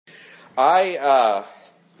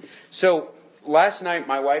So last night,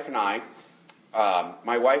 my wife and I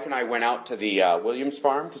went out to the Williams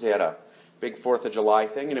farm because they had a big 4th of July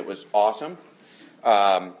thing, and it was awesome.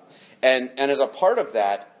 And as a part of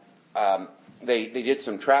that, they did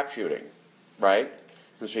some trap shooting, right?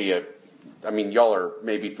 And so y'all are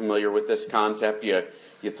maybe familiar with this concept. You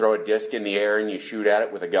throw a disc in the air and you shoot at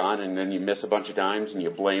it with a gun, and then you miss a bunch of times and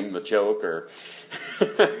you blame the choke or.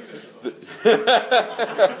 I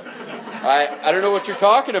don't know what you're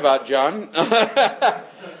talking about, John.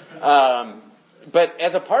 But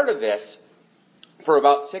as a part of this, for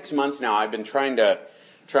about 6 months now, I've been trying to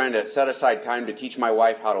set aside time to teach my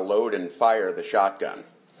wife how to load and fire the shotgun,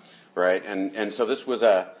 right? And so this was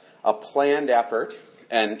a planned effort,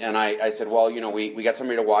 and I said, well, we got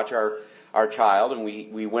somebody to watch our child, and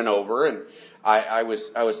we went over, and I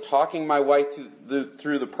was talking my wife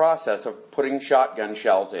through the process of putting shotgun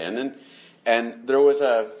shells in, and there was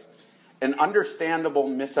an understandable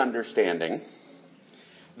misunderstanding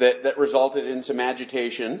that resulted in some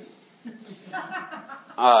agitation.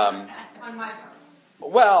 On my part.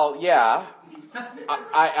 Well, yeah,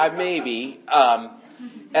 I maybe.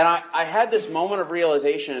 And I had this moment of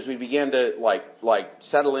realization as we began to like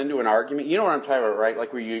settle into an argument. You know what I'm talking about, right?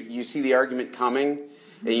 Like where you see the argument coming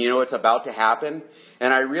and you know it's about to happen.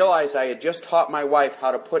 And I realized I had just taught my wife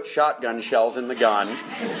how to put shotgun shells in the gun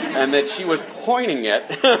and that she was pointing it,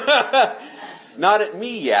 not at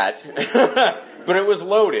me yet, but it was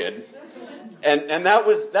loaded. And that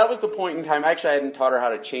was the point in time. Actually, I hadn't taught her how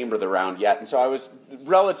to chamber the round yet, and so I was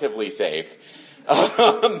relatively safe.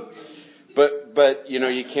 But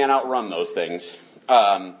you can't outrun those things.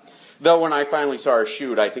 Though when I finally saw her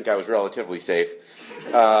shoot, I think I was relatively safe.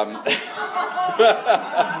 I'm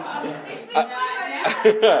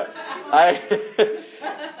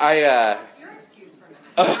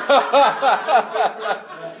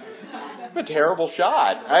a terrible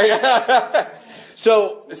shot.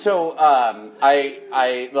 So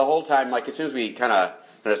I the whole time, like as soon as we kind of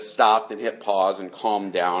stopped and hit pause and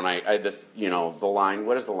calmed down, I just, the line,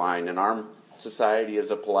 what is the line? An armed society is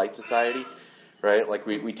a polite society, right? Like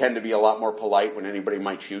we tend to be a lot more polite when anybody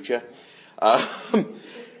might shoot you.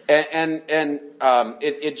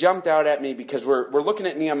 It jumped out at me because we're looking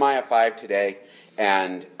at Nehemiah 5 today,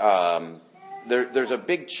 and there's a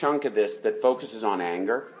big chunk of this that focuses on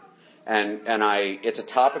anger. And it's a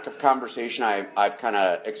topic of conversation I've kind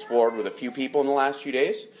of explored with a few people in the last few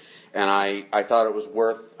days. And I thought it was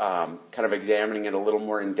worth kind of examining it a little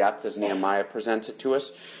more in depth as Nehemiah presents it to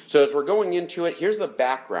us. So as we're going into it, here's the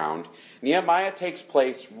background. Nehemiah takes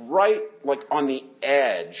place right like on the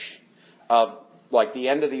edge of like the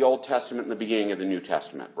end of the Old Testament and the beginning of the New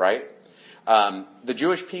Testament, right? The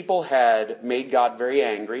Jewish people had made God very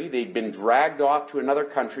angry. They'd been dragged off to another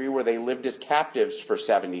country where they lived as captives for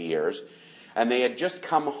 70 years. And they had just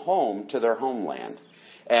come home to their homeland.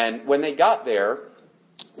 And when they got there,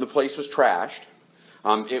 the place was trashed.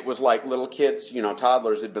 It was like little kids,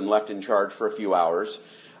 toddlers had been left in charge for a few hours.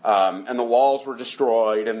 And the walls were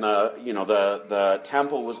destroyed, and the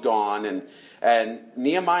temple was gone. And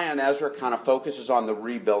Nehemiah and Ezra kind of focuses on the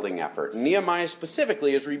rebuilding effort. And Nehemiah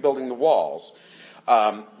specifically is rebuilding the walls.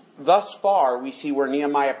 Thus far, we see where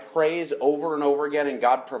Nehemiah prays over and over again, and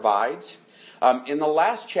God provides. In the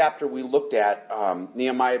last chapter, we looked at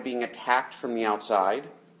Nehemiah being attacked from the outside,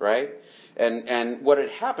 right? And what had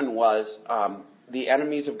happened was the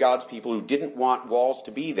enemies of God's people who didn't want walls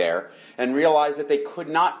to be there and realized that they could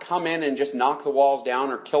not come in and just knock the walls down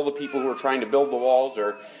or kill the people who were trying to build the walls,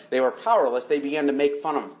 or they were powerless. They began to make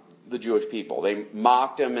fun of the Jewish people. They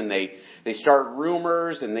mocked them, and they started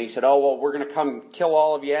rumors, and they said, oh, well, we're going to come kill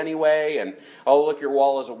all of you anyway, and oh, look, your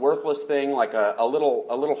wall is a worthless thing, like a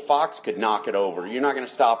little fox could knock it over. You're not going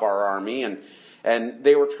to stop our army. And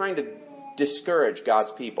they were trying to discourage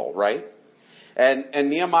God's people, right? And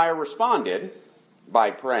Nehemiah responded by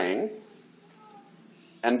praying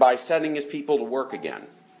and by setting his people to work again.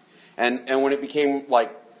 And when it became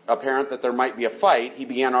like apparent that there might be a fight, he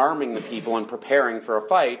began arming the people and preparing for a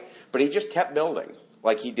fight, but he just kept building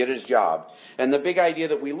like he did his job. And the big idea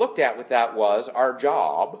that we looked at with that was our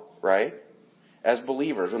job, right, as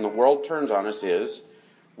believers, when the world turns on us, is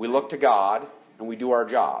we look to God and we do our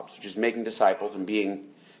jobs, which is making disciples and being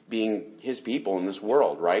his people in this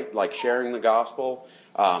world, right? Like sharing the gospel,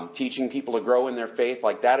 teaching people to grow in their faith,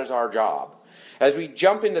 like that is our job. As we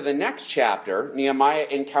jump into the next chapter, Nehemiah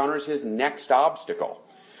encounters his next obstacle.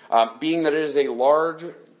 Being that it is a large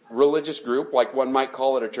religious group, like one might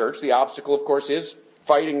call it a church, the obstacle, of course, is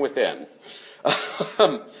fighting within.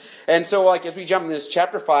 And so, like, as we jump into this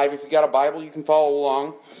chapter 5, if you've got a Bible, you can follow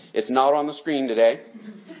along. It's not on the screen today.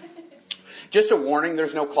 Just a warning,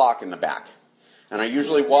 there's no clock in the back. And I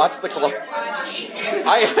usually watch the clock.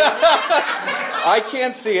 I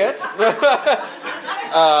can't see it.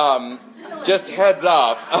 Just heads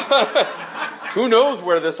up. Who knows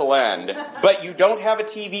where this will end? But you don't have a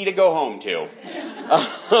TV to go home to.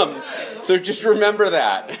 So just remember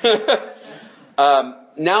that.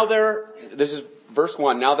 This is verse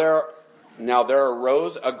 1. Now there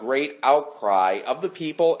arose a great outcry of the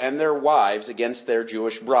people and their wives against their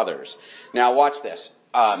Jewish brothers. Now watch this.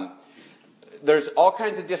 There's all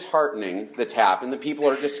kinds of disheartening that's happened. The people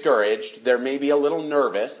are discouraged. They're maybe a little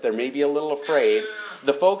nervous. They're maybe a little afraid.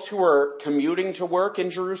 The folks who are commuting to work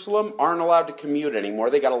in Jerusalem aren't allowed to commute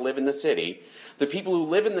anymore. They got to live in the city. The people who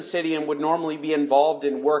live in the city and would normally be involved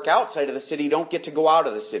in work outside of the city don't get to go out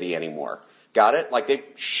of the city anymore. Got it? Like they've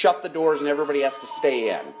shut the doors and everybody has to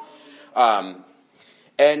stay in.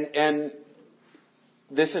 And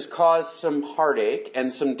this has caused some heartache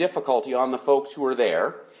and some difficulty on the folks who are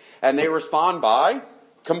there. And they respond by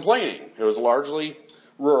complaining. It was largely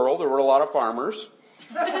rural. There were a lot of farmers.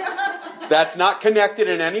 That's not connected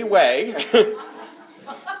in any way.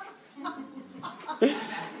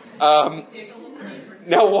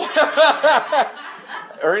 Now,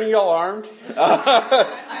 are any of y'all armed?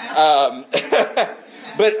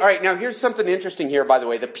 But, all right, now here's something interesting here, by the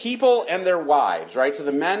way. The people and their wives, right? So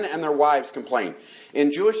the men and their wives complain.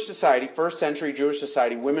 In Jewish society, first century Jewish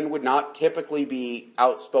society, women would not typically be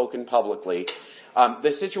outspoken publicly.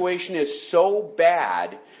 The situation is so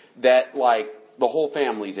bad that, like, the whole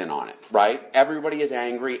family's in on it, right? Everybody is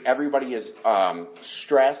angry. Everybody is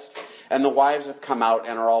stressed. And the wives have come out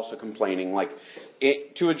and are also complaining. Like,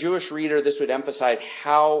 to a Jewish reader, this would emphasize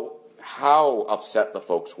how upset the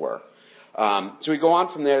folks were. So we go on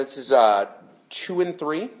from there. This is 2 and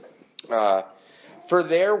 3. For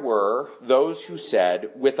there were those who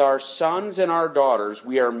said, with our sons and our daughters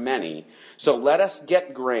we are many, so let us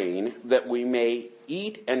get grain that we may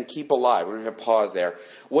eat and keep alive. We're going to pause there.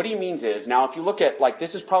 What he means is, now if you look at, like,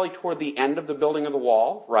 this is probably toward the end of the building of the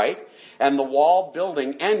wall, right? And the wall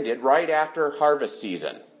building ended right after harvest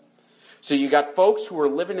season. So you got folks who are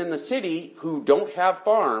living in the city who don't have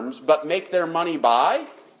farms, but make their money by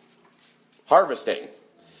harvesting.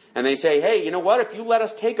 And they say, hey, you know what? If you let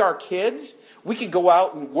us take our kids, we could go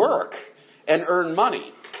out and work and earn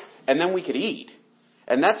money. And then we could eat.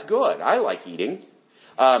 And that's good. I like eating.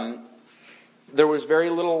 There was very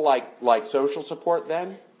little like social support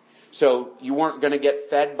then. So you weren't going to get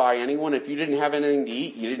fed by anyone. If you didn't have anything to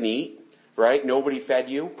eat, you didn't eat. Right? Nobody fed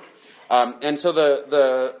you. And so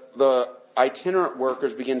the itinerant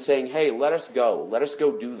workers begin saying, hey, let us go. Let us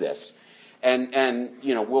go do this. And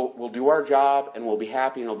you know, we'll do our job and we'll be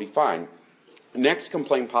happy and it'll be fine. The next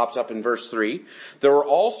complaint pops up in verse 3. There were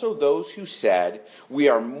also those who said, we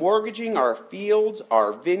are mortgaging our fields,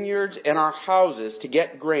 our vineyards, and our houses to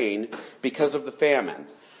get grain because of the famine.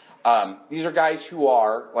 These are guys who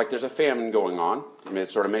are, like, there's a famine going on. I mean,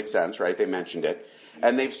 it sort of makes sense, right? They mentioned it.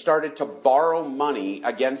 And they've started to borrow money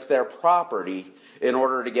against their property in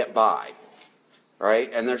order to get by. Right?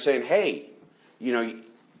 And they're saying, hey, you know,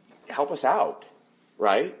 help us out,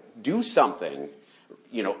 right? Do something,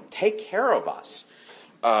 you know, take care of us.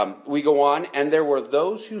 We go on, and there were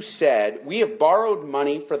those who said, we have borrowed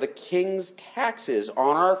money for the king's taxes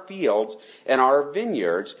on our fields and our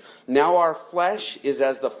vineyards. Now our flesh is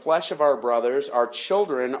as the flesh of our brothers, our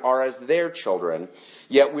children are as their children.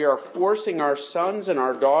 Yet we are forcing our sons and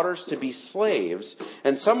our daughters to be slaves,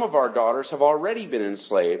 and some of our daughters have already been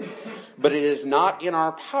enslaved, but it is not in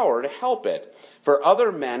our power to help it. For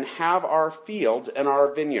other men have our fields and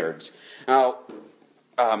our vineyards. Now,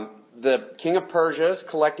 the king of Persia is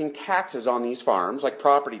collecting taxes on these farms, like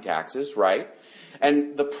property taxes, right?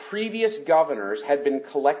 And the previous governors had been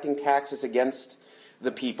collecting taxes against the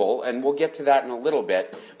people, and we'll get to that in a little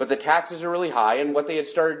bit. But the taxes are really high, and what they had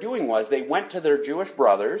started doing was they went to their Jewish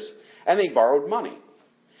brothers and they borrowed money.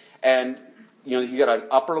 And you know, you got an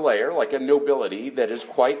upper layer, like a nobility, that is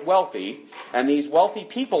quite wealthy. And these wealthy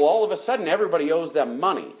people, all of a sudden, everybody owes them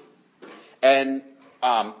money. And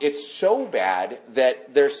it's so bad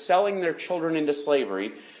that they're selling their children into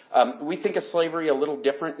slavery. We think of slavery a little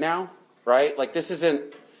different now, right? Like, this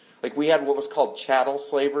isn't, like, we had what was called chattel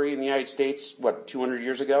slavery in the United States, 200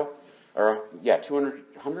 years ago? Or,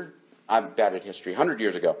 100? I'm bad at history. 100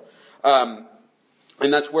 years ago.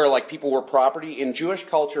 And that's where, like, people were property. In Jewish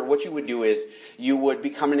culture, what you would do is you would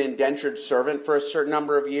become an indentured servant for a certain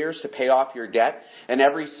number of years to pay off your debt. And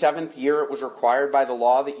every 7th year it was required by the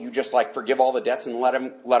law that you just, like, forgive all the debts and let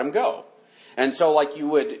them go. And so, like, you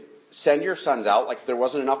would send your sons out, like if there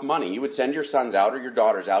wasn't enough money, you would send your sons out or your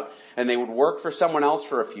daughters out, and they would work for someone else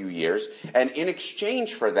for a few years, and in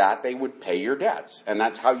exchange for that, they would pay your debts. And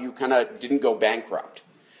that's how you kind of didn't go bankrupt,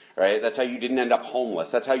 right? That's how you didn't end up homeless.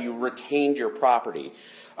 That's how you retained your property.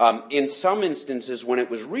 In some instances, when it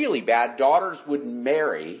was really bad, daughters would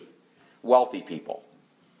marry wealthy people,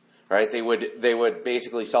 right? They would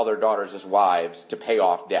basically sell their daughters as wives to pay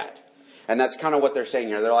off debt. And that's kind of what they're saying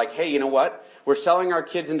here. They're like, hey, you know what? We're selling our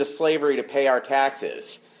kids into slavery to pay our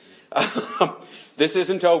taxes. This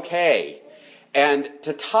isn't okay. And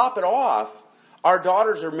to top it off, our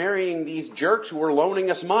daughters are marrying these jerks who are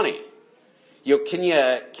loaning us money. Can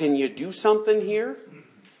you do something here?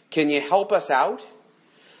 Can you help us out?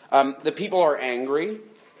 The people are angry.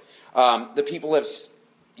 The people have,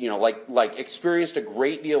 experienced a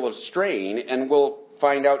great deal of strain, and we'll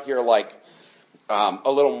find out here,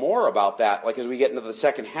 a little more about that, as we get into the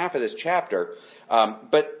second half of this chapter.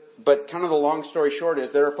 But kind of the long story short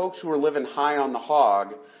is there are folks who are living high on the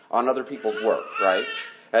hog on other people's work, right?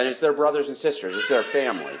 And it's their brothers and sisters. It's their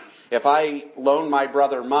family. If I loan my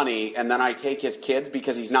brother money and then I take his kids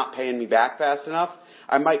because he's not paying me back fast enough,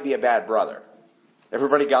 I might be a bad brother.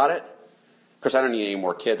 Everybody got it? Of course, I don't need any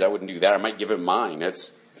more kids. I wouldn't do that. I might give him mine.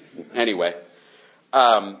 Anyway.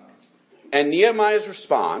 And Nehemiah's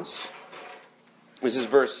response, this is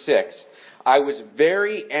verse 6, I was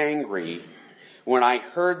very angry when I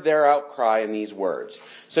heard their outcry in these words.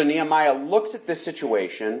 So Nehemiah looks at this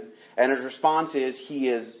situation, and his response is he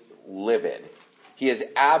is livid. He is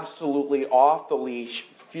absolutely off the leash,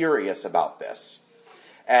 furious about this.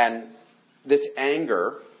 And this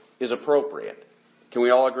anger is appropriate. Can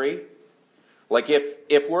we all agree?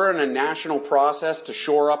 If we're in a national process to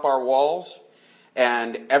shore up our walls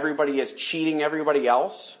and everybody is cheating everybody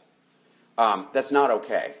else, that's not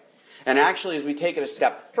okay. And actually, as we take it a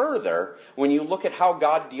step further, when you look at how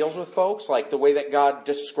God deals with folks, like the way that God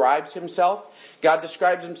describes himself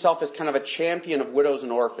as kind of a champion of widows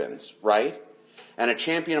and orphans, right? And a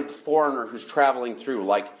champion of the foreigner who's traveling through.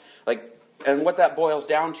 And what that boils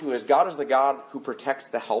down to is God is the God who protects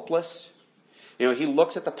the helpless. He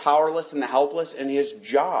looks at the powerless and the helpless, and his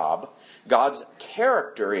job, God's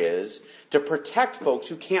character is to protect folks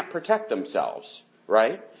who can't protect themselves,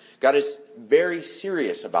 right? God is very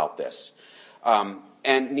serious about this.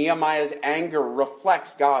 And Nehemiah's anger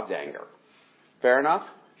reflects God's anger. Fair enough?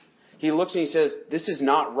 He looks and he says, this is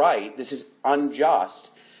not right. This is unjust.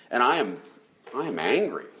 And I am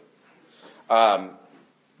angry. We're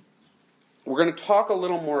going to talk a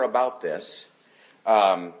little more about this.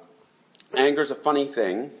 Anger's a funny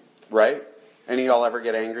thing, right? Any of y'all ever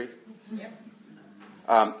get angry? Yeah.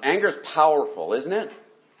 Anger's powerful, isn't it?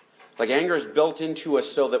 Anger is built into us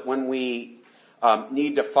so that when we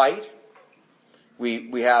need to fight,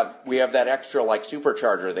 we have that extra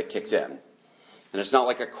supercharger that kicks in, and it's not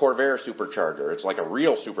like a Corvair supercharger; it's like a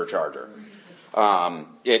real supercharger.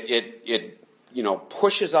 It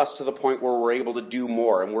pushes us to the point where we're able to do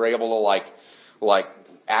more, and we're able to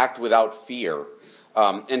act without fear.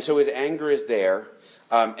 And so his anger is there.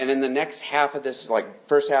 And in the next half of this,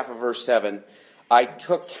 first half of verse 7, I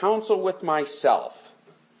took counsel with myself.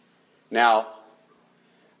 Now,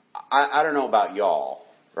 I don't know about y'all,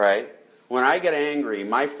 right? When I get angry,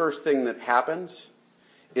 my first thing that happens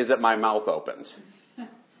is that my mouth opens,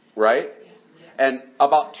 right? And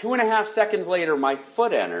about 2.5 seconds later, my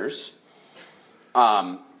foot enters,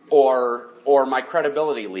 or my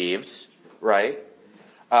credibility leaves, right?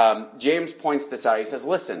 James points this out. He says,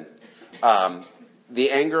 listen,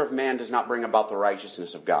 the anger of man does not bring about the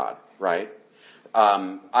righteousness of God, right?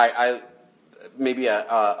 Maybe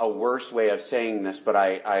a worse way of saying this, but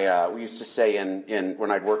we used to say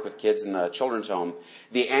when I'd work with kids in the children's home,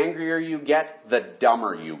 the angrier you get, the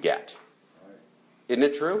dumber you get. Isn't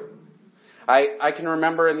it true? I can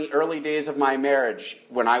remember in the early days of my marriage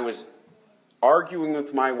when I was arguing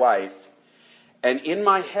with my wife, and in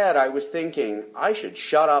my head I was thinking, I should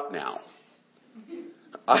shut up now.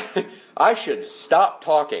 I should stop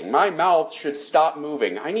talking. My mouth should stop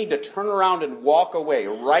moving. I need to turn around and walk away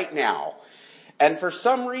right now. And for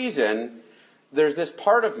some reason, there's this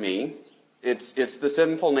part of me, it's the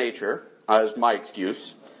sinful nature, is my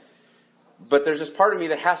excuse, but there's this part of me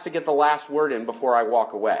that has to get the last word in before I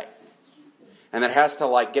walk away. And that has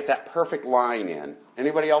to get that perfect line in.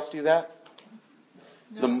 Anybody else do that?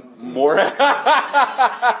 No. The more...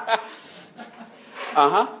 Uh-huh.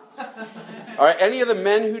 All right, any of the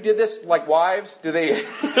men who did this, wives, do they...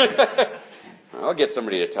 I'll get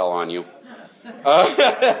somebody to tell on you.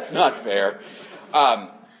 That's not fair.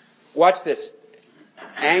 Watch this.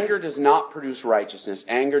 Anger does not produce righteousness.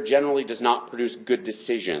 Anger generally does not produce good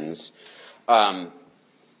decisions.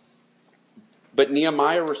 But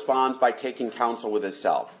Nehemiah responds by taking counsel with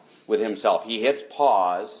himself. He hits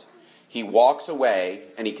pause, he walks away,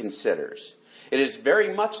 and he considers. It is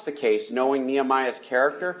very much the case, knowing Nehemiah's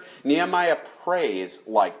character. Nehemiah prays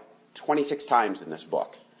like 26 times in this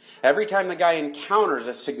book. Every time the guy encounters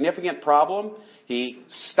a significant problem, he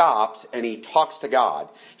stops and he talks to God.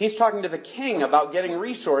 He's talking to the king about getting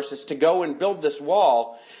resources to go and build this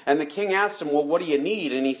wall. And the king asks him, well, what do you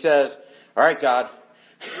need? And he says, all right, God,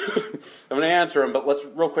 I'm going to answer him, but let's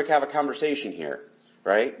real quick have a conversation here,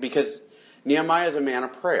 right? Because Nehemiah is a man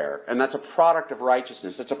of prayer, and that's a product of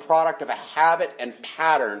righteousness. It's a product of a habit and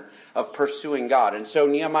pattern of pursuing God. And so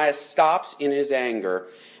Nehemiah stops in his anger,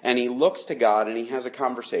 and he looks to God, and he has a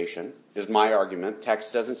conversation, is my argument.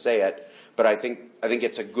 Text doesn't say it, but I think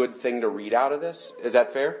it's a good thing to read out of this. Is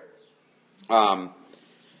that fair? And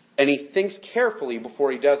he thinks carefully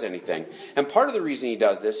before he does anything. And part of the reason he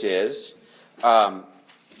does this is, I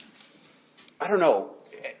don't know,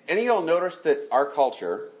 any of y'all notice that our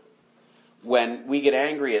culture, when we get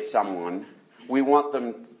angry at someone, we want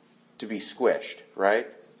them to be squished, right?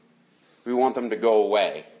 We want them to go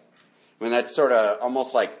away. I mean, that's sort of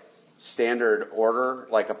almost like standard order,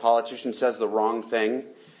 like a politician says the wrong thing,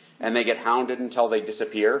 and they get hounded until they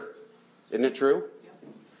disappear. Isn't it true?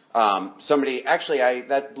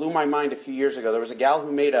 That blew my mind a few years ago. There was a gal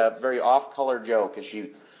who made a very off-color joke as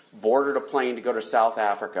she boarded a plane to go to South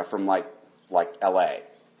Africa from like LA.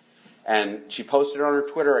 And she posted it on her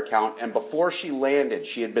Twitter account, and before she landed,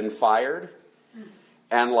 she had been fired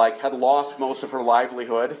and had lost most of her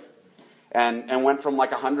livelihood and went from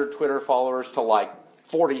 100 Twitter followers to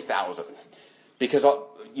 40,000 because,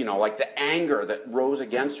 the anger that rose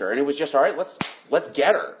against her. And it was just, all right, let's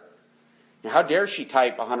get her. Now, how dare she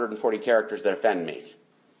type 140 characters that offend me?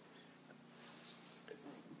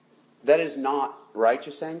 That is not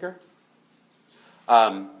righteous anger.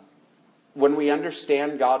 When we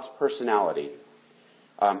understand God's personality,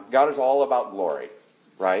 God is all about glory,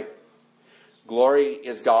 right? Glory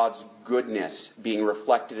is God's goodness being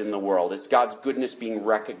reflected in the world. It's God's goodness being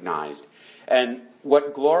recognized. And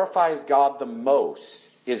what glorifies God the most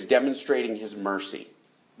is demonstrating His mercy,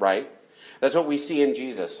 right? That's what we see in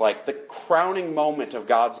Jesus. The crowning moment of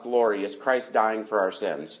God's glory is Christ dying for our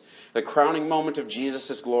sins. The crowning moment of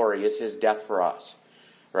Jesus' glory is His death for us,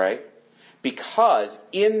 right? Because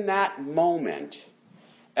in that moment,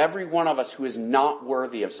 every one of us who is not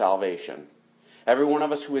worthy of salvation, every one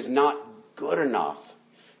of us who is not good enough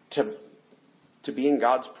to be in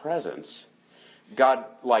God's presence, God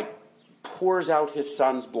pours out His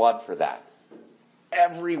Son's blood for that.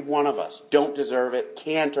 Every one of us don't deserve it,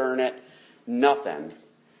 can't earn it, nothing.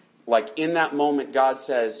 In that moment, God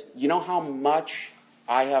says, you know how much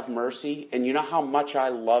I have mercy, and you know how much I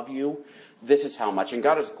love you? This is how much. And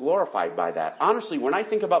God is glorified by that. Honestly, when I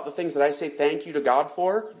think about the things that I say thank you to God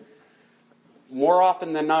for, more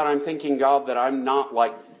often than not, I'm thanking God that I'm not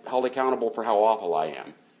held accountable for how awful I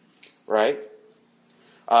am. Right?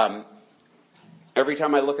 Every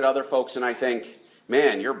time I look at other folks and I think,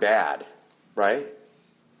 man, you're bad. Right?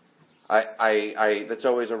 That's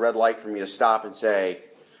always a red light for me to stop and say,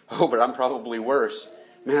 oh, but I'm probably worse.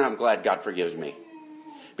 Man, I'm glad God forgives me.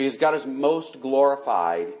 Because God is most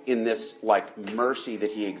glorified in this mercy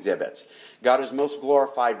that He exhibits. God is most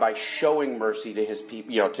glorified by showing mercy to His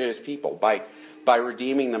people, by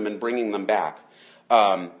redeeming them and bringing them back.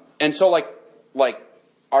 And so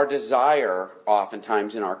our desire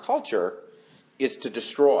oftentimes in our culture is to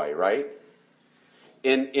destroy, right?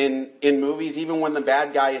 In movies, even when the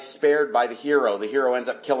bad guy is spared by the hero ends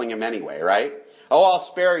up killing him anyway, right? Oh, I'll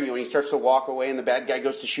spare you. And he starts to walk away and the bad guy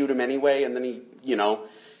goes to shoot him anyway. And then he,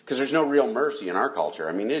 because there's no real mercy in our culture.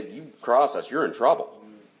 I mean, you cross us, you're in trouble.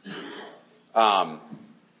 But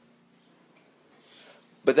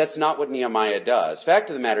that's not what Nehemiah does. Fact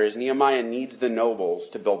of the matter is, Nehemiah needs the nobles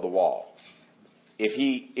to build the wall. If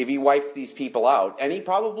he wipes these people out, and he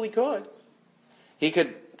probably could, he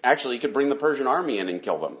could bring the Persian army in and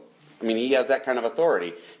kill them. I mean, he has that kind of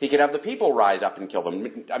authority. He could have the people rise up and kill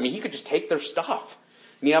them. I mean, he could just take their stuff.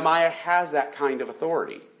 Nehemiah has that kind of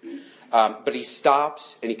authority. But he stops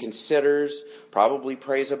and he considers, probably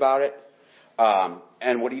prays about it.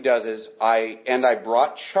 And what he does is, I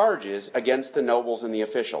brought charges against the nobles and the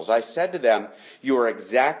officials. I said to them, you are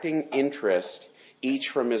exacting interest, each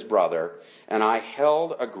from his brother, and I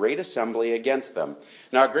held a great assembly against them.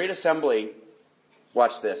 Now, a great assembly,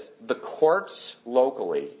 watch this, the courts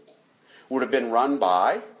locally would have been run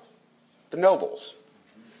by the nobles.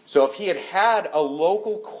 So if he had had a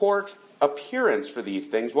local court appearance for these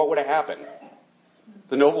things, what would have happened?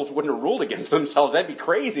 The nobles wouldn't have ruled against themselves. That'd be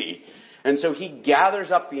crazy. And so he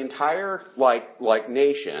gathers up the entire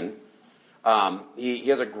nation He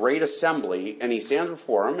has a great assembly, and he stands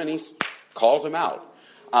before him, and he calls him out.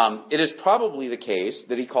 It is probably the case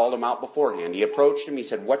that he called him out beforehand. He approached him. He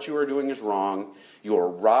said, what you are doing is wrong. You are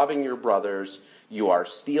robbing your brothers. You are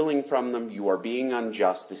stealing from them. You are being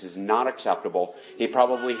unjust. This is not acceptable. He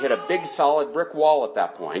probably hit a big solid brick wall at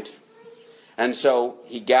that point. And so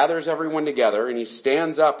he gathers everyone together, and he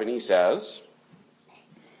stands up and he says,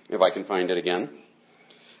 if I can find it again,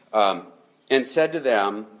 and said to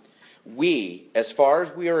them, we, as far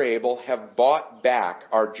as we are able, have bought back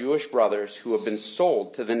our Jewish brothers who have been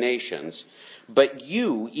sold to the nations. But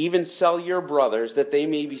you even sell your brothers that they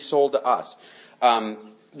may be sold to us.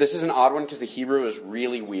 This is an odd one because the Hebrew is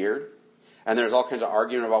really weird. And there's all kinds of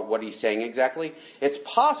argument about what he's saying exactly. It's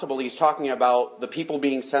possible he's talking about the people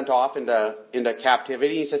being sent off into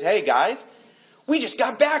captivity. He says, hey guys, we just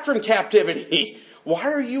got back from captivity. Why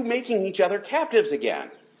are you making each other captives again?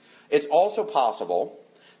 It's also possible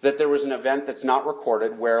that there was an event that's not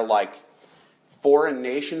recorded where foreign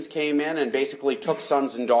nations came in and basically took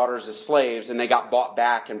sons and daughters as slaves, and they got bought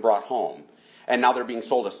back and brought home. And now they're being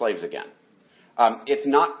sold as slaves again. It's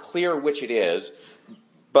not clear which it is,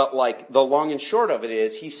 but the long and short of it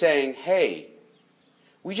is he's saying, hey,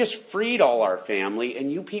 we just freed all our family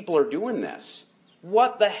and you people are doing this.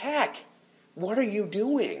 What the heck? What are you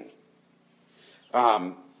doing?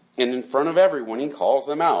 And in front of everyone, he calls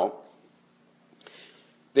them out.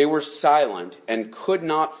 They were silent and could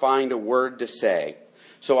not find a word to say.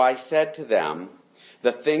 So I said to them,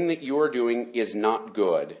 the thing that you are doing is not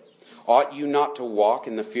good. Ought you not to walk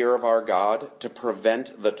in the fear of our God to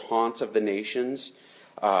prevent the taunts of the nations,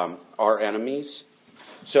 our enemies?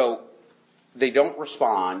 So they don't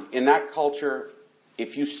respond. In that culture,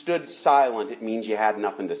 if you stood silent, it means you had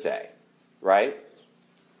nothing to say, right?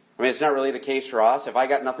 I mean, it's not really the case for us. If I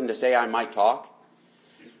got nothing to say, I might talk.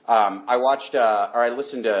 I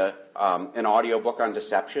listened to an audio book on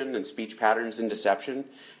deception and speech patterns in deception.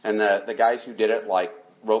 And the guys who did it,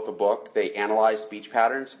 wrote the book. They analyzed speech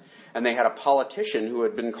patterns. And they had a politician who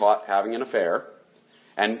had been caught having an affair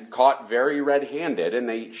and caught very red-handed. And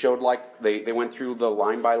they showed, they went through the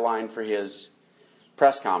line by line for his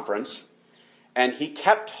press conference. And he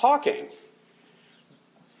kept talking.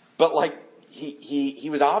 But, he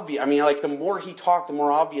was obvious. I mean, the more he talked, the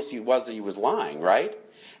more obvious he was that he was lying, right?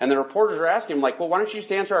 And the reporters are asking him, well, why don't you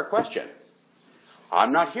just answer our question?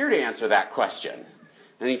 I'm not here to answer that question.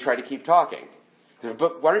 And he tried to keep talking.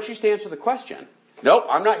 But why don't you just answer the question? Nope,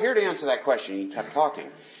 I'm not here to answer that question. He kept talking.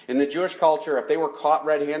 In the Jewish culture, if they were caught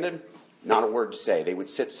red-handed, not a word to say. They would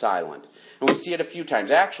sit silent. And we see it a few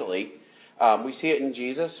times. Actually, we see it in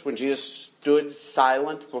Jesus. When Jesus stood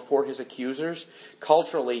silent before his accusers,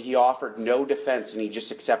 culturally, he offered no defense and he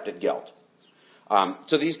just accepted guilt.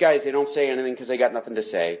 So these guys, they don't say anything because they got nothing to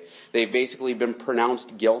say. They've basically been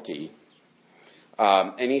pronounced guilty.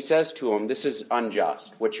 And he says to them, this is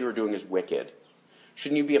unjust. What you are doing is wicked.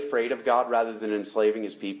 Shouldn't you be afraid of God rather than enslaving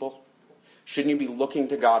his people? Shouldn't you be looking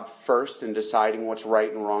to God first and deciding what's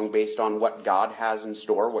right and wrong based on what God has in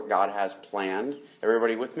store, what God has planned?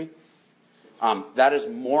 Everybody with me? That is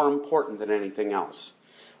more important than anything else.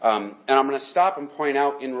 And I'm going to stop and point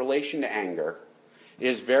out in relation to anger, it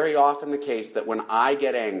is very often the case that when I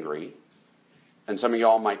get angry, and some of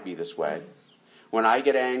y'all might be this way, when I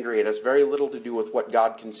get angry, it has very little to do with what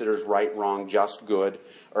God considers right, wrong, just, good,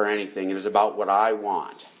 or anything. It is about what I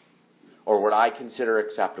want, or what I consider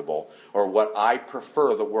acceptable, or what I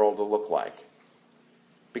prefer the world to look like.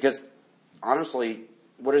 Because, honestly,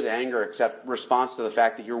 what is anger except response to the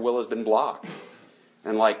fact that your will has been blocked?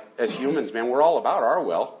 And as humans, man, we're all about our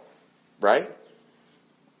will, right?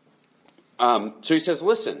 So he says,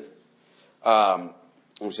 listen. Let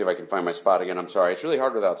me see if I can find my spot again. I'm sorry. It's really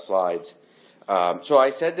hard without slides. So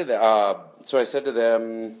I said to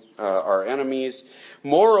them, our enemies,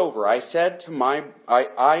 moreover, I said to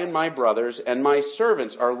I and my brothers and my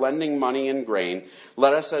servants are lending money and grain.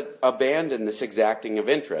 Let us abandon this exacting of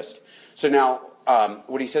interest. So now,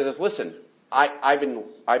 what he says is, listen, I've been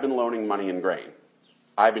loaning money and grain.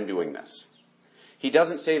 I've been doing this. He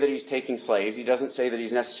doesn't say that he's taking slaves. He doesn't say that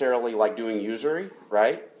he's necessarily doing usury,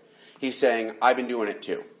 right? He's saying, I've been doing it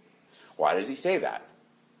too. Why does he say that?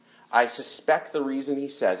 I suspect the reason he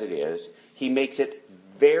says it is he makes it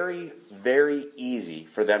very, very easy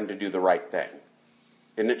for them to do the right thing.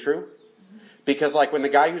 Isn't it true? Because when the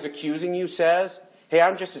guy who's accusing you says, hey,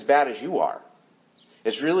 I'm just as bad as you are,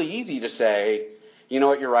 it's really easy to say, you know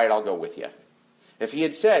what, you're right, I'll go with you. If he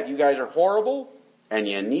had said, you guys are horrible and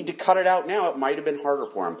you need to cut it out now, it might have been harder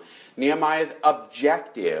for him. Nehemiah's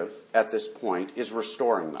objective at this point is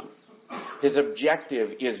restoring them. His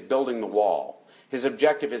objective is building the wall. His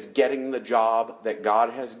objective is getting the job that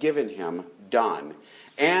God has given him done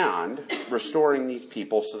and restoring these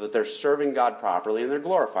people so that they're serving God properly and they're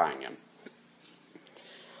glorifying him.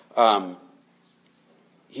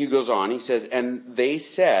 He goes on, he says, and they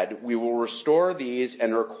said, we will restore these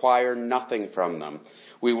and require nothing from them.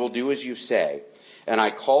 We will do as you say. And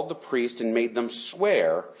I called the priest and made them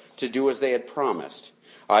swear to do as they had promised.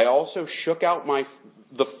 I also shook out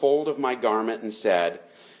the fold of my garment and said,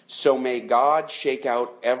 so may God shake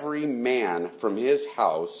out every man from his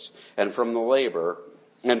house and from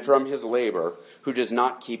his labor who does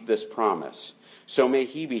not keep this promise. So may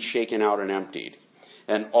he be shaken out and emptied.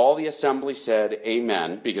 And all the assembly said,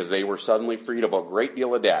 Amen, because they were suddenly freed of a great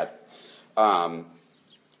deal of debt, and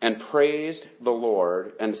praised the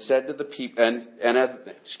Lord, and said to the people, and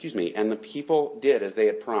the people did as they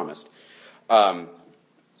had promised.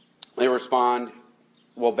 They respond,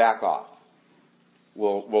 we'll back off.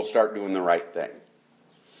 We'll start doing the right thing.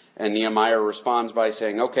 And Nehemiah responds by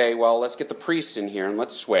saying, okay, well, let's get the priests in here and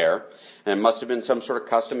let's swear. And it must have been some sort of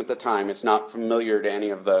custom at the time. It's not familiar to any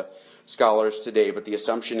of the scholars today, but the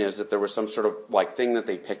assumption is that there was some sort of like thing that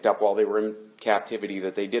they picked up while they were in captivity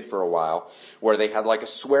that they did for a while, where they had like a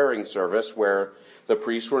swearing service where the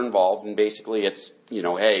priests were involved, and basically it's,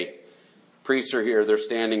 hey, priests are here, they're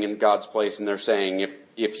standing in God's place, and they're saying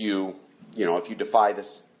if you defy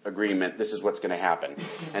this agreement, this is what's going to happen.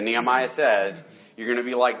 And Nehemiah says, you're going to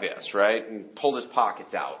be like this, right? And pulled his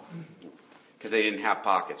pockets out, because they didn't have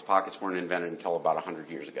pockets. Pockets weren't invented until about 100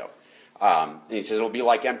 years ago. And he says, it'll be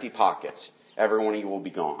like empty pockets. Every one of you will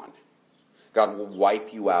be gone. God will wipe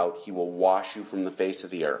you out. He will wash you from the face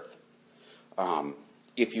of the earth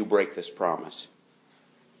if you break this promise.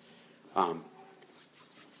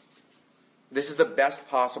 This is the best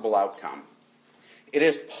possible outcome. It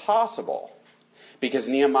is possible, because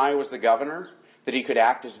Nehemiah was the governor, that he could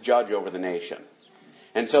act as judge over the nation.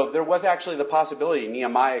 And so there was actually the possibility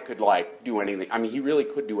Nehemiah could do anything. I mean, he really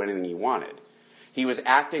could do anything he wanted. He was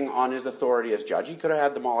acting on his authority as judge. He could have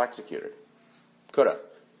had them all executed. Could have.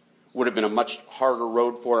 Would have been a much harder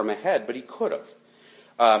road for him ahead, but he could have.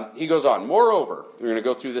 He goes on. Moreover, we're going to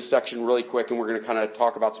go through this section really quick, and we're going to kind of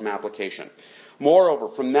talk about some application. Moreover,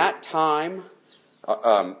 from the time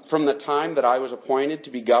that I was appointed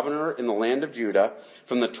to be governor in the land of Judah,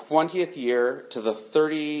 from the 20th year to the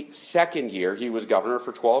 32nd year, he was governor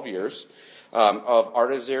for 12 years, of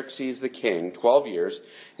Artaxerxes the king, 12 years,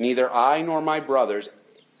 neither I nor my brothers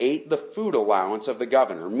ate the food allowance of the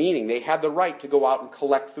governor, meaning they had the right to go out and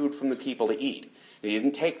collect food from the people to eat. He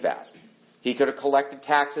didn't take that. He could have collected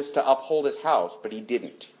taxes to uphold his house, but he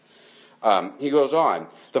didn't. He goes on,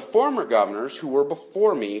 the former governors who were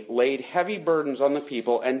before me laid heavy burdens on the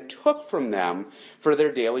people and took from them for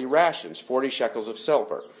their daily rations 40 shekels of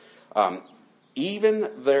silver.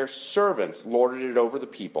 Even their servants lorded it over the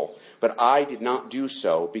people, but I did not do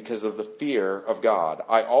so because of the fear of God.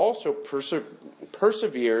 I also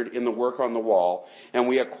persevered in the work on the wall, and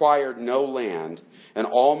we acquired no land, and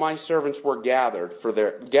all my servants were gathered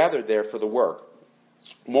there for the work.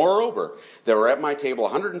 Moreover, there were at my table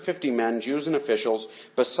 150 men, Jews and officials,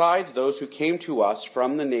 besides those who came to us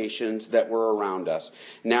from the nations that were around us.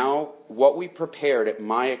 Now, what we prepared at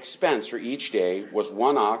my expense for each day was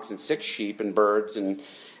 1 ox and 6 sheep and birds, and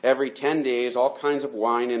every 10 days all kinds of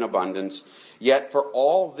wine in abundance. Yet for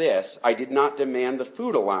all this I did not demand the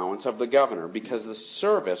food allowance of the governor, because the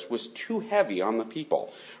service was too heavy on the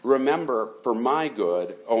people. Remember for my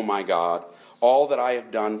good, O my God, all that I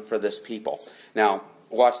have done for this people. Now,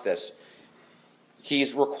 watch this.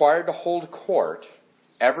 He's required to hold court.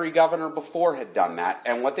 Every governor before had done that.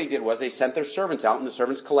 And what they did was they sent their servants out, and the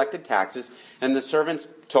servants collected taxes, and the servants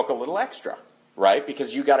took a little extra, right?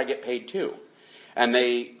 Because you got to get paid too. And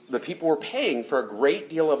the people were paying for a great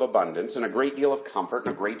deal of abundance and a great deal of comfort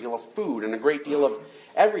and a great deal of food and a great deal of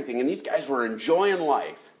everything. And these guys were enjoying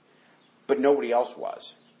life, but nobody else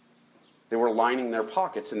was. They were lining their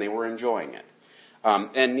pockets and they were enjoying it.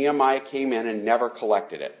 And Nehemiah came in and never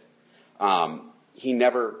collected it. He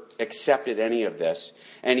never accepted any of this.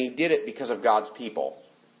 And he did it because of God's people.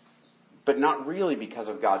 But not really because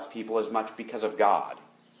of God's people as much because of God.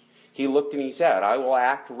 He looked and he said, I will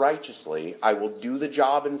act righteously. I will do the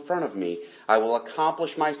job in front of me. I will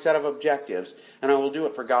accomplish my set of objectives. And I will do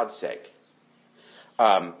it for God's sake.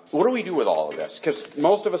 What do we do with all of this? Because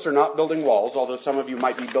most of us are not building walls, although some of you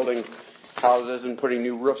might be building houses and putting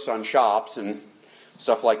new roofs on shops and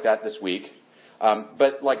stuff like that this week.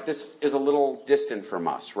 But this is a little distant from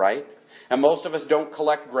us, right? And most of us don't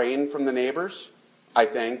collect grain from the neighbors, I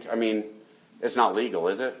think. I mean, it's not legal,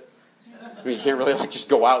 is it? I mean, you can't really just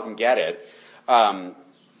go out and get it.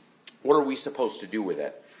 What are we supposed to do with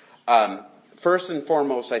it? First and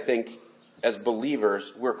foremost, I think, as believers,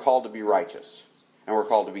 we're called to be righteous. And we're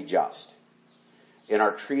called to be just. In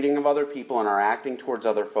our treating of other people and our acting towards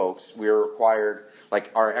other folks, we are required,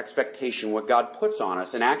 like our expectation, what God puts on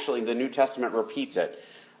us. And actually, the New Testament repeats it,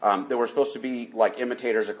 that we're supposed to be like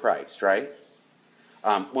imitators of Christ, right?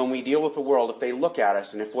 When we deal with the world, if they look at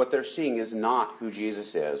us and if what they're seeing is not who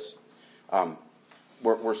Jesus is,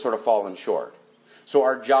 we're sort of falling short. So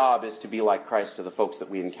our job is to be like Christ to the folks that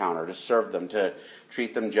we encounter, to serve them, to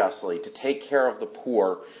treat them justly, to take care of the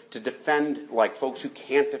poor, to defend like folks who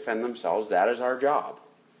can't defend themselves. That is our job.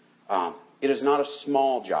 It is not a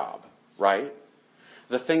small job, right?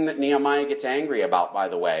 The thing that Nehemiah gets angry about, by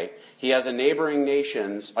the way, he has a neighboring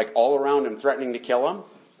nations like all around him threatening to kill him.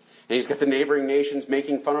 And he's got the neighboring nations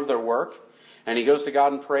making fun of their work. And he goes to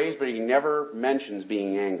God and prays, but he never mentions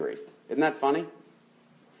being angry. Isn't that funny?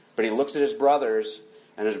 But he looks at his brothers,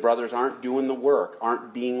 and his brothers aren't doing the work,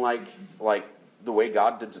 aren't being like the way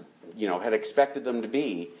God did, had expected them to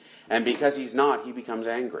be. And because he's not, he becomes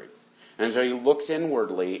angry. And so he looks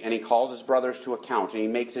inwardly, and he calls his brothers to account, and he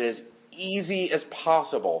makes it as easy as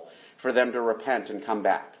possible for them to repent and come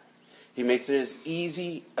back. He makes it as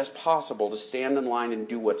easy as possible to stand in line and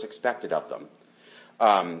do what's expected of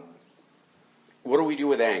them. What do we do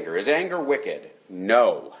with anger? Is anger wicked?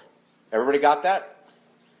 No. Everybody got that?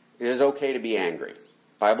 It is okay to be angry.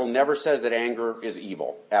 The Bible never says that anger is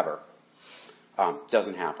evil, ever.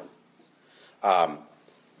 Doesn't happen.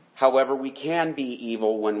 However, we can be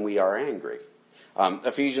evil when we are angry.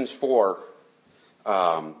 Ephesians 4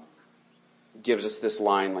 gives us this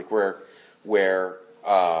line, like where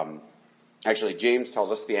actually James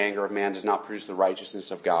tells us the anger of man does not produce the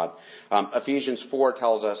righteousness of God. Ephesians 4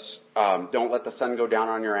 tells us, don't let the sun go down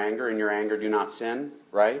on your anger, and your anger do not sin,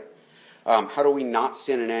 right? How do we not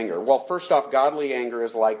sin in anger? Well, first off, godly anger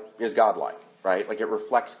is godlike, right? Like it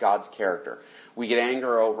reflects God's character. We get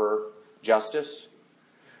anger over justice.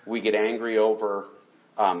 We get angry over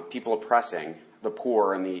people oppressing the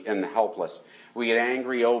poor and the helpless. We get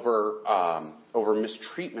angry over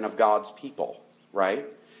mistreatment of God's people, right?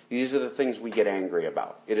 These are the things we get angry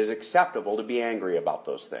about. It is acceptable to be angry about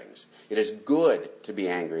those things. It is good to be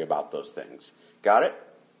angry about those things. Got it?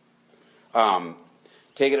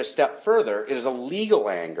 Take it a step further, it is a legal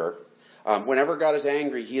anger. Whenever God is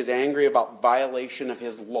angry, he is angry about violation of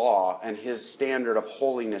his law and his standard of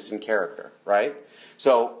holiness and character, right?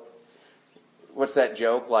 So, what's that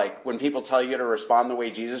joke? Like, when people tell you to respond the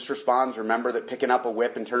way Jesus responds, remember that picking up a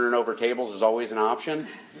whip and turning over tables is always an option?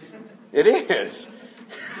 It is.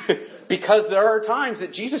 Because there are times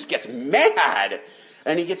that Jesus gets mad.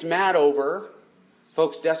 And he gets mad over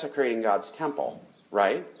folks desecrating God's temple,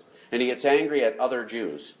 right? And he gets angry at other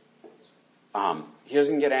Jews. He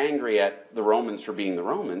doesn't get angry at the Romans for being the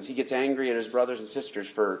Romans. He gets angry at his brothers and sisters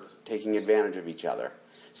for taking advantage of each other,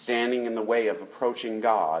 standing in the way of approaching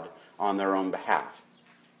God on their own behalf.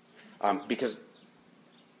 Because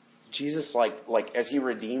Jesus, as he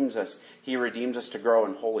redeems us to grow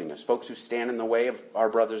in holiness. Folks who stand in the way of our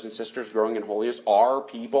brothers and sisters growing in holiness are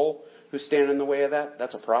people who stand in the way of that.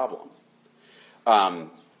 That's a problem.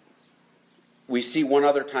 We see one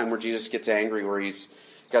other time where Jesus gets angry, where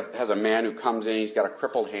has a man who comes in, he's got a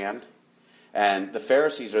crippled hand, and the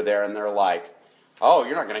Pharisees are there, and they're like, "Oh,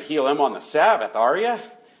 you're not going to heal him on the Sabbath, are you?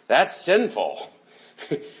 That's sinful.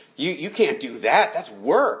 You can't do that. That's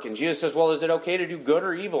work." And Jesus says, "Well, is it okay to do good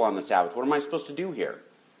or evil on the Sabbath? What am I supposed to do here?"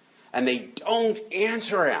 And they don't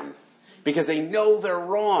answer him because they know they're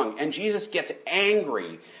wrong. And Jesus gets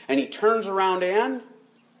angry, and he turns around and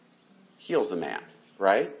heals the man,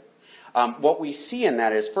 right? What we see in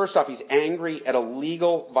that is, first off, he's angry at a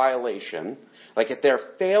legal violation, like at their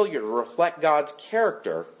failure to reflect God's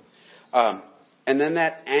character. And then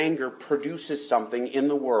that anger produces something in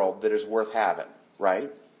the world that is worth having,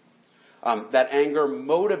 right? That anger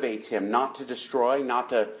motivates him not to destroy, not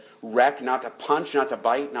to wreck, not to punch, not to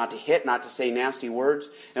bite, not to hit, not to say nasty words.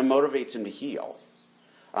 It motivates him to heal.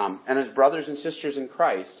 And as brothers and sisters in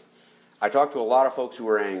Christ, I talked to a lot of folks who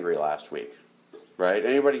were angry last week. Right?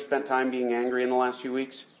 Anybody spent time being angry in the last few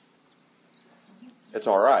weeks? It's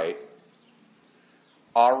all right.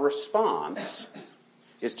 Our response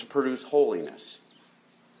is to produce holiness.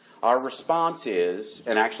 Our response is,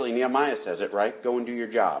 and actually Nehemiah says it, right? Go and do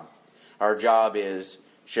your job. Our job is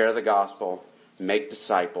share the gospel, make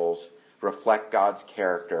disciples, reflect God's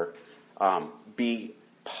character, be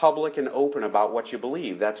public and open about what you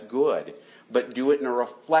believe. That's good. But do it in a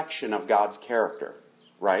reflection of God's character,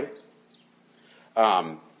 right?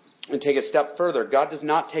 And take a step further, God does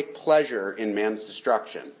not take pleasure in man's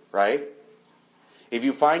destruction, right? If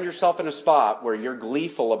you find yourself in a spot where you're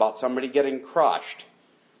gleeful about somebody getting crushed,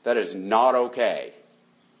 That is not okay.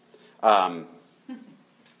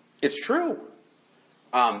 It's true.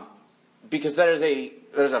 Because there's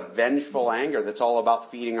a vengeful anger that's all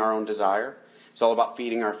about feeding our own desire. It's all about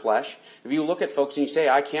feeding our flesh. If you look at folks and you say,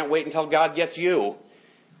 I can't wait until God gets you,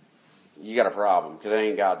 you got a problem, because it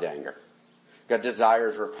ain't God's anger. God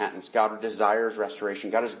desires repentance. God desires restoration.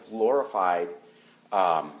 God is glorified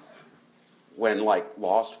when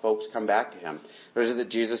lost folks come back to Him. There's that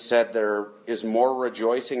Jesus said there is more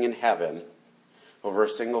rejoicing in heaven over a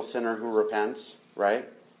single sinner who repents, right,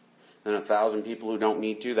 than 1,000 people who don't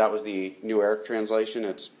need to. That was the New Eric translation.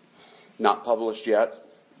 It's not published yet,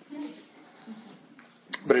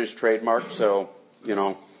 but it is trademarked, so,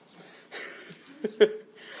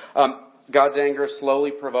 God's anger is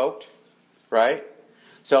slowly provoked, right?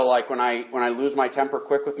 So when I lose my temper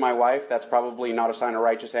quick with my wife, that's probably not a sign of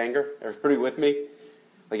righteous anger. Everybody with me?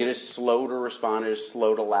 It is slow to respond. It is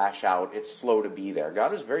slow to lash out. It's slow to be there.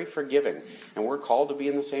 God is very forgiving, and we're called to be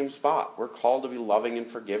in the same spot. We're called to be loving and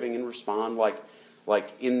forgiving and respond like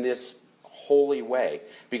in this holy way,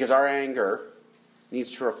 because our anger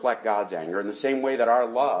needs to reflect God's anger in the same way that our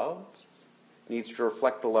love needs to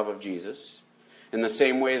reflect the love of Jesus, in the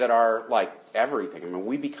same way that our everything.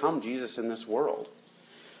 We become Jesus in this world.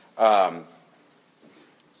 And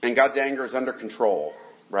God's anger is under control,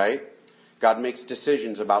 right? God makes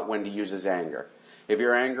decisions about when to use His anger. If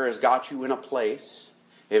your anger has got you in a place,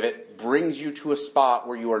 if it brings you to a spot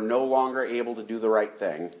where you are no longer able to do the right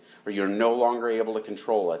thing, or you're no longer able to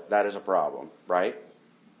control it, that is a problem, right?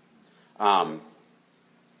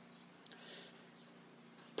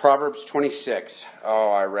 Proverbs 26. Oh,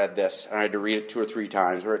 I read this, and I had to read it 2 or 3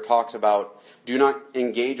 times, where it talks about, do not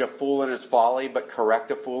engage a fool in his folly, but correct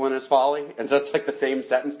a fool in his folly. And so it's the same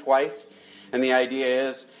sentence twice. And the idea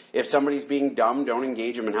is, if somebody's being dumb, don't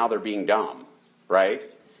engage them in how they're being dumb, right?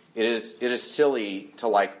 It is silly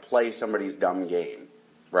to play somebody's dumb game,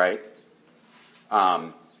 right?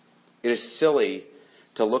 It is silly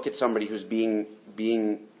to look at somebody who's being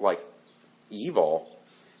evil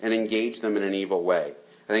and engage them in an evil way.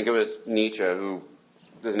 I think it was Nietzsche, who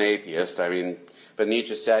is an atheist. But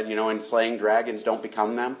Nietzsche said, in slaying dragons, don't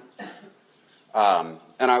become them.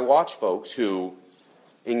 And I watch folks who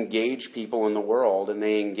engage people in the world, and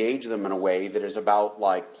they engage them in a way that is about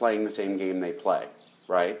playing the same game they play,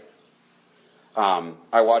 right?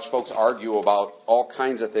 I watch folks argue about all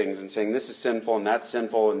kinds of things and saying this is sinful and that's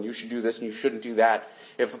sinful and you should do this and you shouldn't do that.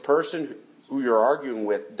 If a person who you're arguing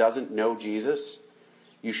with doesn't know Jesus,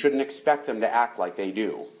 you shouldn't expect them to act like they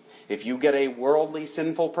do. If you get a worldly,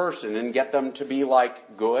 sinful person and get them to be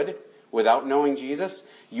good without knowing Jesus,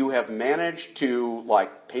 you have managed to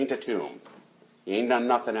paint a tomb. You ain't done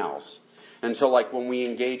nothing else. And so when we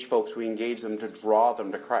engage folks, we engage them to draw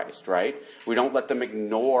them to Christ, right? We don't let them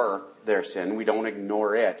ignore their sin. We don't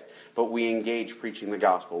ignore it. But we engage preaching the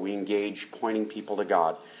gospel. We engage pointing people to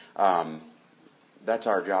God. That's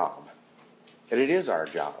our job. And it is our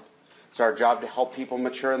job. It's our job to help people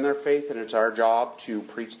mature in their faith, and it's our job to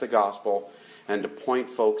preach the gospel and to point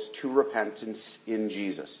folks to repentance in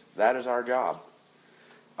Jesus. That is our job.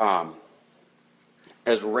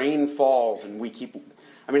 As rain falls and we keep...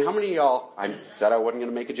 how many of y'all... I said I wasn't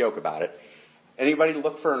going to make a joke about it. Anybody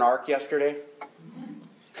look for an ark yesterday?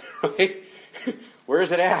 Where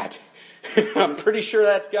is it at? I'm pretty sure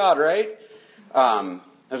that's God, right?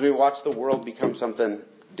 As we watch the world become something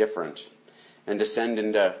different and descend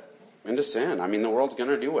into sin. The world's going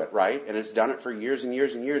to do it, right? And it's done it for years and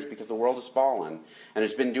years and years because the world has fallen. And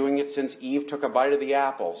it's been doing it since Eve took a bite of the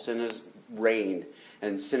apple. Sin has reigned,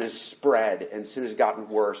 and sin has spread, and sin has gotten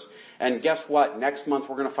worse. And guess what? Next month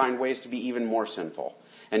we're going to find ways to be even more sinful.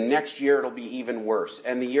 And next year it'll be even worse.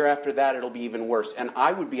 And the year after that it'll be even worse. And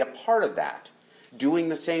I would be a part of that, doing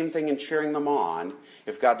the same thing and cheering them on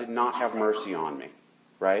if God did not have mercy on me,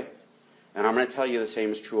 right? And I'm going to tell you the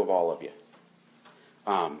same is true of all of you.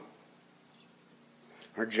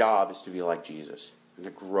 Our job is to be like Jesus and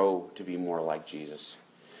to grow to be more like Jesus.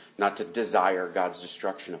 Not to desire God's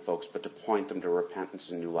destruction of folks, but to point them to repentance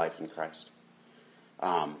and new life in Christ.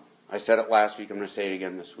 I said it last week. I'm going to say it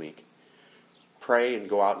again this week. Pray and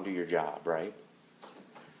go out and do your job, right?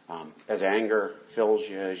 As anger fills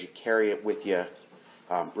you, as you carry it with you,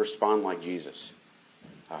 respond like Jesus.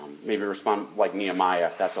 Maybe respond like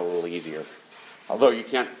Nehemiah. That's a little easier. Although you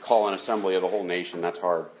can't call an assembly of the whole nation. That's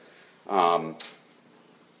hard.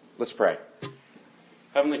 Let's pray.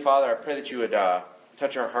 Heavenly Father, I pray that you would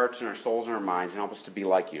touch our hearts and our souls and our minds and help us to be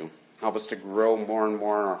like you. Help us to grow more and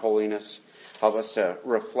more in our holiness. Help us to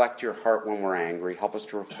reflect your heart when we're angry. Help us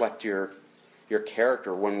to reflect your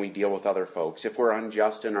character when we deal with other folks. If we're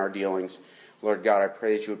unjust in our dealings, Lord God, I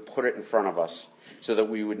pray that you would put it in front of us so that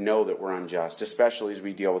we would know that we're unjust, especially as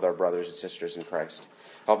we deal with our brothers and sisters in Christ.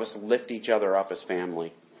 Help us lift each other up as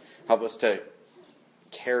family. Help us to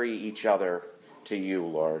carry each other to you,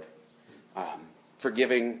 Lord.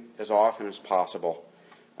 Forgiving as often as possible,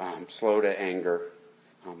 slow to anger,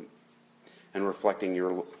 and reflecting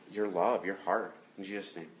your love, your heart. In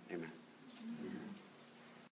Jesus' name, amen.